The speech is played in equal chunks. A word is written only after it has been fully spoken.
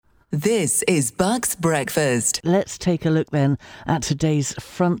This is Bucks Breakfast. Let's take a look then at today's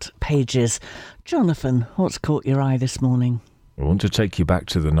front pages. Jonathan, what's caught your eye this morning? I want to take you back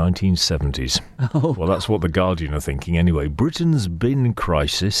to the 1970s. Oh. Well, that's what The Guardian are thinking anyway. Britain's bin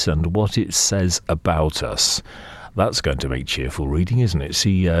crisis and what it says about us. That's going to make cheerful reading, isn't it?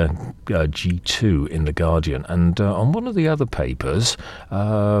 See G2 in The Guardian. And on one of the other papers,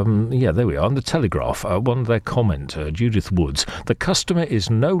 there we are, on The Telegraph, one of their comment, Judith Woods, the customer is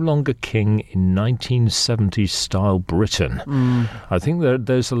no longer king in 1970s-style Britain. I think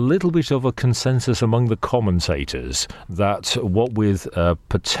there's a little bit of a consensus among the commentators that what with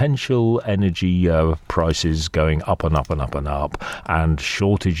potential energy prices going up and up and up and up, and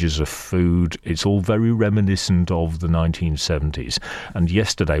shortages of food, it's all very reminiscent of the 1970s. And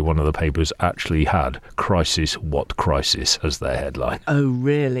yesterday one of the papers actually had "Crisis, what crisis" as their headline. Oh,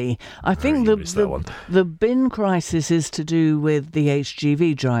 really? I think the bin crisis is to do with the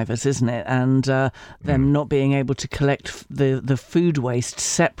HGV drivers, isn't it? And them not being able to collect the food waste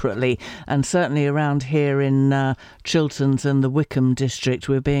separately. And certainly around here in Chilterns and the Wickham district,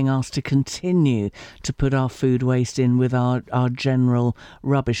 we're being asked to continue to put our food waste in with our general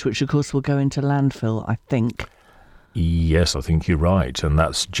rubbish, which of course will go into landfill, I think. Yes, I think you're right. And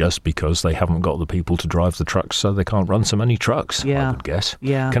that's just because they haven't got the people to drive the trucks, so they can't run so many trucks, I would guess.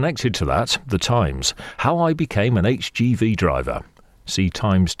 Yeah. Connected to that, The Times. How I became an HGV driver. See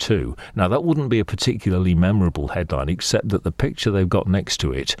Times 2. Now, that wouldn't be a particularly memorable headline, except that the picture they've got next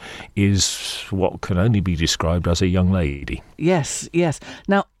to it is what can only be described as a young lady. Yes.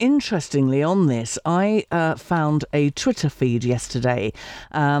 Now, interestingly on this, I found a Twitter feed yesterday,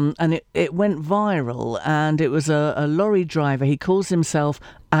 and it went viral, and it was a lorry driver. He calls himself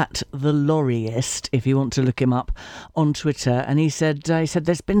at the Lorryist, if you want to look him up on Twitter. And he said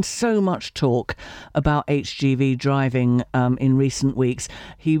there's been so much talk about HGV driving in recent weeks.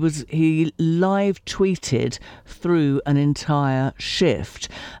 He live tweeted through an entire shift,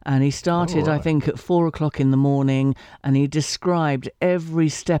 and he started, I think, at 4:00 in the morning, and he described every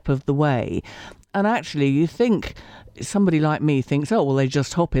step of the way. And actually, you think, somebody like me thinks, oh, well, they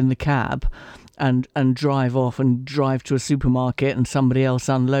just hop in the cab and drive off and drive to a supermarket and somebody else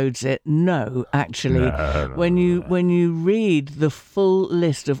unloads it. No, actually, when you read the full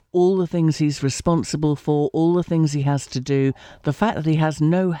list of all the things he's responsible for, all the things he has to do, the fact that he has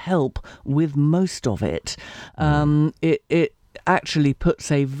no help with most of it, it actually puts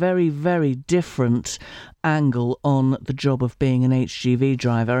a very, very different angle on the job of being an HGV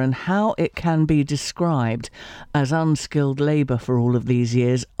driver, and how it can be described as unskilled labour for all of these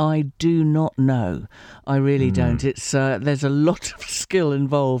years, I do not know. I really don't. It's there's a lot of skill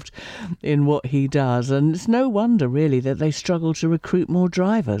involved in what he does, and it's no wonder really that they struggle to recruit more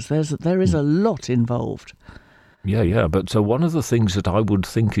drivers. There is a lot involved. Yeah, but one of the things that I would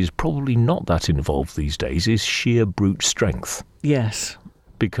think is probably not that involved these days is sheer brute strength. Yes.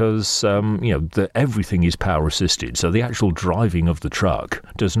 Because, everything is power assisted, so the actual driving of the truck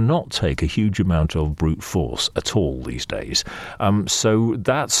does not take a huge amount of brute force at all these days. So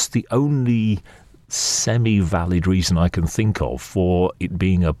that's the only semi-valid reason I can think of for it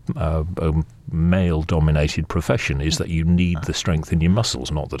being a male-dominated profession, is that you need the strength in your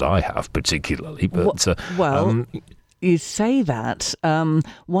muscles. Not that I have particularly, but you say that.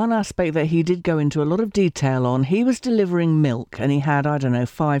 One aspect that he did go into a lot of detail on, he was delivering milk, and he had,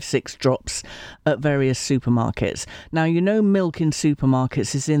 5-6 drops at various supermarkets. Now, milk in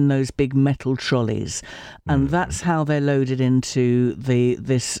supermarkets is in those big metal trolleys, and that's how they're loaded into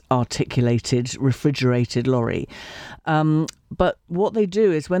this articulated, refrigerated lorry. But what they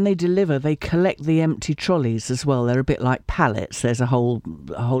do is when they deliver, they collect the empty trolleys as well. They're a bit like pallets. There's a whole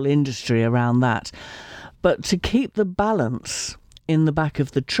industry around that. But to keep the balance in the back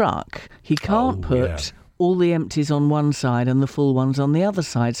of the truck, he can't put all the empties on one side and the full ones on the other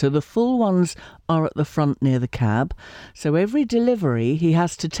side. So the full ones are at the front near the cab. So every delivery, he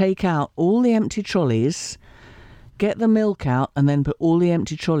has to take out all the empty trolleys, get the milk out, and then put all the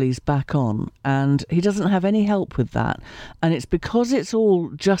empty trolleys back on. And he doesn't have any help with that. And it's because it's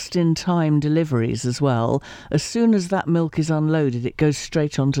all just-in-time deliveries as well. As soon as that milk is unloaded, it goes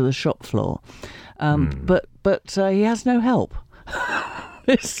straight onto the shop floor. But he has no help.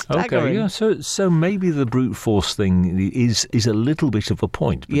 It's staggering. Okay, yeah. So maybe the brute force thing is a little bit of a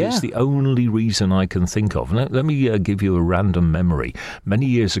point, but it's the only reason I can think of. Let me give you a random memory. Many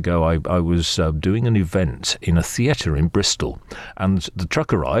years ago, I was doing an event in a theatre in Bristol, and the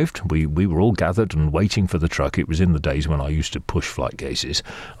truck arrived. We were all gathered and waiting for the truck. It was in the days when I used to push flight gases.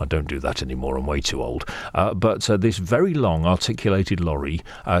 I don't do that anymore. I'm way too old. But this very long articulated lorry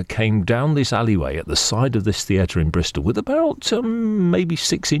came down this alleyway at the side of this theatre in Bristol with about maybe maybe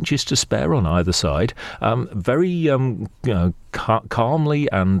 6 inches to spare on either side. Very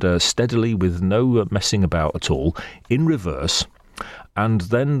calmly and steadily, with no messing about at all, in reverse. And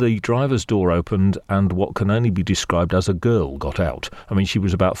then the driver's door opened, and what can only be described as a girl got out. I mean, she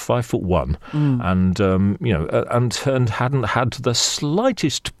was about 5'1", and and hadn't had the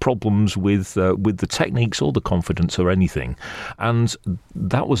slightest problems with the techniques or the confidence or anything. And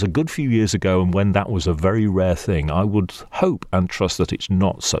that was a good few years ago, and when that was a very rare thing. I would hope and trust that it's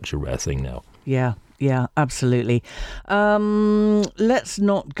not such a rare thing now. Yeah, absolutely. Let's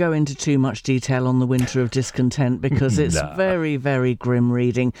not go into too much detail on the Winter of Discontent, because it's very, very grim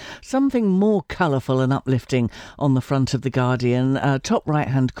reading. Something more colourful and uplifting on the front of The Guardian. Top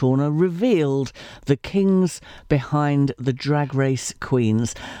right-hand corner, revealed the kings behind the drag race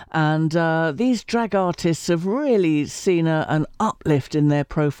queens. And these drag artists have really seen an uplift in their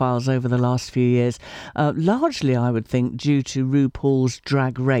profiles over the last few years. Largely, I would think, due to RuPaul's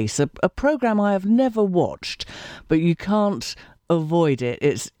Drag Race, a programme I have never watched, but you can't avoid it.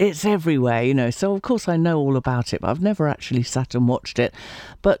 It's everywhere, so of course I know all about it, but I've never actually sat and watched it.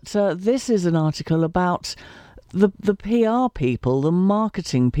 But this is an article about the PR people, the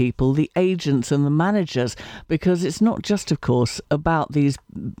marketing people, the agents and the managers, because it's not just, of course, about these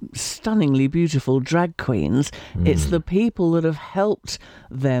stunningly beautiful drag queens. It's the people that have helped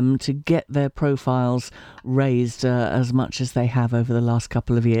them to get their profiles raised as much as they have over the last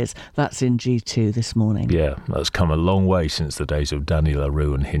couple of years. That's in G2 this morning. Yeah, that's come a long way since the days of Danny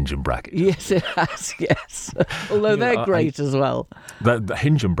LaRue and Hinge and Bracket. Yes, it has, yes. Although they're great as well. The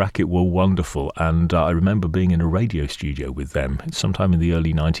Hinge and Bracket were wonderful, and I remember being in a radio studio with them sometime in the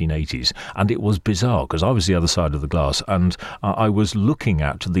early 1980s, and it was bizarre because I was the other side of the glass, and I was looking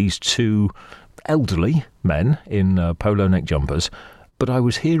at these two elderly men in polo neck jumpers, but I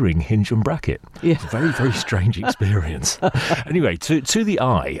was hearing Hinge and Bracket. Yeah. It's a very, very strange experience. Anyway, to the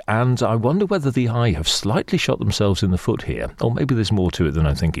Eye, and I wonder whether the Eye have slightly shot themselves in the foot here, or maybe there's more to it than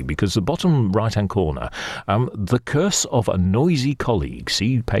I'm thinking, because the bottom right-hand corner, the curse of a noisy colleague,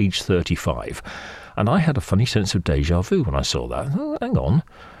 see page 35. And I had a funny sense of déjà vu when I saw that. Oh, hang on.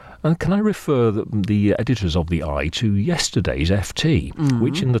 And can I refer the editors of The Eye to yesterday's FT,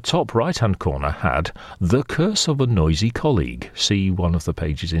 which in the top right-hand corner had the curse of a noisy colleague. See one of the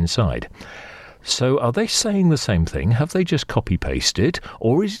pages inside. So are they saying the same thing? Have they just copy-pasted?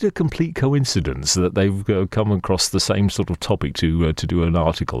 Or is it a complete coincidence that they've come across the same sort of topic to do an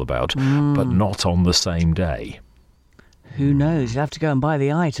article about, but not on the same day? Who knows? You'll have to go and buy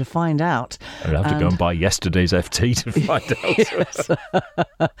The Eye to find out. I'll have to go and buy yesterday's FT to find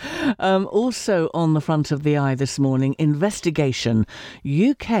out. Also on the front of The Eye this morning, investigation.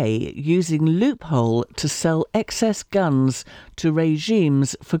 UK using loophole to sell excess guns to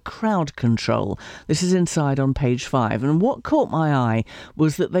regimes for crowd control. This is inside on page 5. And what caught my eye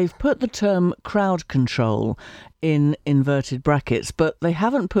was that they've put the term crowd control in inverted brackets, but they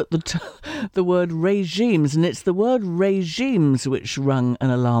haven't put the word regimes, and it's the word regimes which rung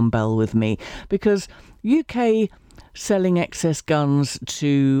an alarm bell with me, because UK selling excess guns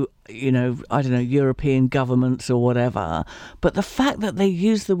to, European governments or whatever, but the fact that they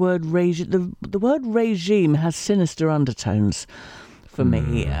use the word regime, the word regime has sinister undertones for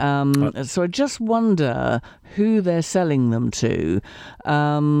me. So I just wonder who they're selling them to.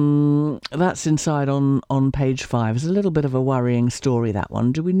 That's inside on page 5. It's a little bit of a worrying story, that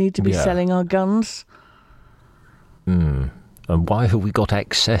one. Do we need to be selling our guns? And why have we got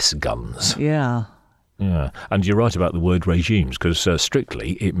excess guns? Yeah. Yeah, and you're right about the word regimes, because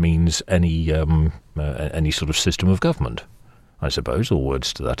strictly it means any sort of system of government, I suppose, or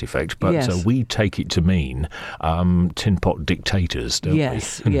words to that effect. But we take it to mean tin pot dictators, don't we?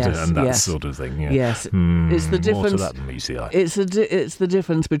 Yes, and that sort of thing. Yeah. Yes, it's the difference. More to that than meets the eye. It's the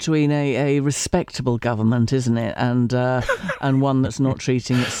difference between a respectable government, isn't it, and one that's not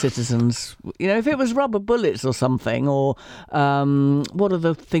treating its citizens. If it was rubber bullets or something, or what are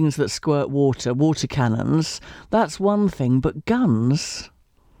the things that squirt water? Water cannons. That's one thing, but guns.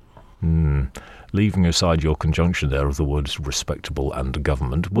 Leaving aside your conjunction there of the words respectable and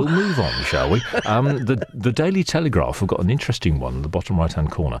government, we'll move on, shall we? The Daily Telegraph have got an interesting one in the bottom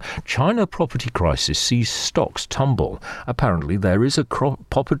right-hand corner. China property crisis sees stocks tumble. Apparently there is a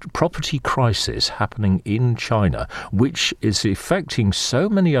property crisis happening in China, which is affecting so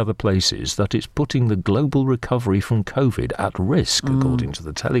many other places that it's putting the global recovery from COVID at risk, according to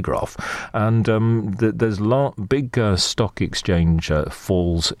the Telegraph. And there's big stock exchange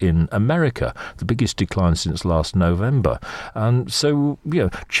falls in America the biggest decline since last November. And so,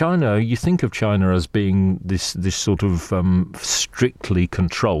 China, you think of China as being this sort of strictly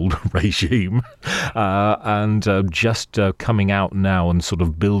controlled regime, and just coming out now and sort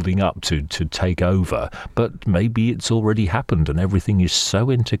of building up to take over. But maybe it's already happened and everything is so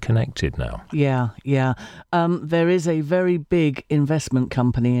interconnected now. Yeah. There is a very big investment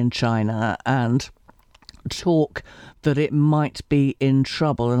company in China and talk that it might be in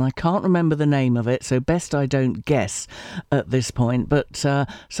trouble, and I can't remember the name of it, so best I don't guess at this point. But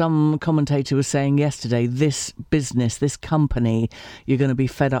some commentator was saying yesterday, this business, this company, you're going to be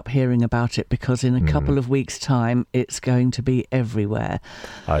fed up hearing about it, because in a couple of weeks' time it's going to be everywhere.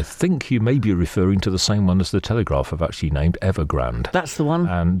 I think you may be referring to the same one as the Telegraph have actually named, Evergrande. That's the one.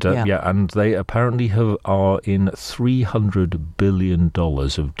 And and they apparently are in $300 billion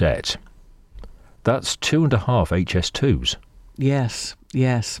of debt. That's 2.5 HS2s. Yes.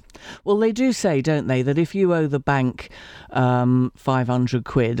 Well, they do say, don't they, that if you owe the bank 500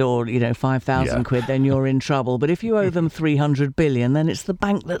 quid or 5,000 quid, then you're in trouble. But if you owe them 300 billion, then it's the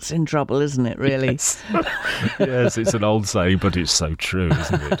bank that's in trouble, isn't it? Really? Yes, it's an old saying, but it's so true,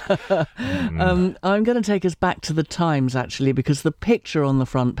 isn't it? I'm going to take us back to the Times, actually, because the picture on the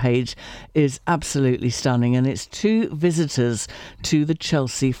front page is absolutely stunning, and it's two visitors to the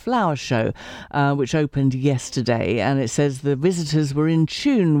Chelsea Flower Show, which opened yesterday, and it says the visitors were in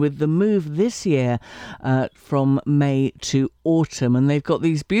tune with the move this year from May to autumn, and they've got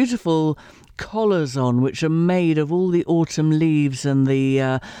these beautiful collars on which are made of all the autumn leaves and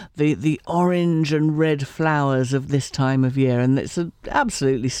the orange and red flowers of this time of year, and it's an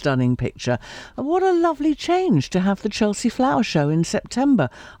absolutely stunning picture. And what a lovely change to have the Chelsea Flower Show in September.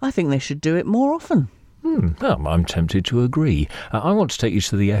 I think they should do it more often. Well, I'm tempted to agree. I want to take you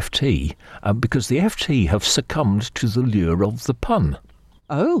to the FT, because the FT have succumbed to the lure of the pun.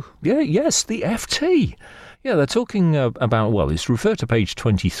 Oh? Yes, the FT. Yeah, they're talking about, it's referred to page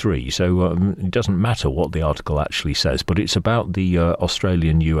 23, so it doesn't matter what the article actually says, but it's about the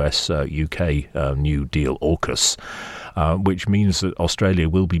Australian, US, UK New Deal AUKUS, which means that Australia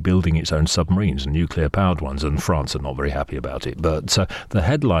will be building its own submarines, and nuclear-powered ones, and France are not very happy about it. But the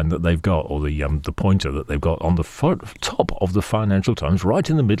headline that they've got, or the pointer that they've got on the top of the Financial Times, right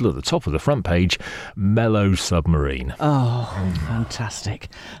in the middle of the top of the front page, Mellow Submarine. Oh, fantastic.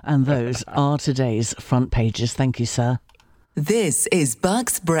 And those are today's front pages. Thank you, sir. This is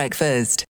Bucks Breakfast.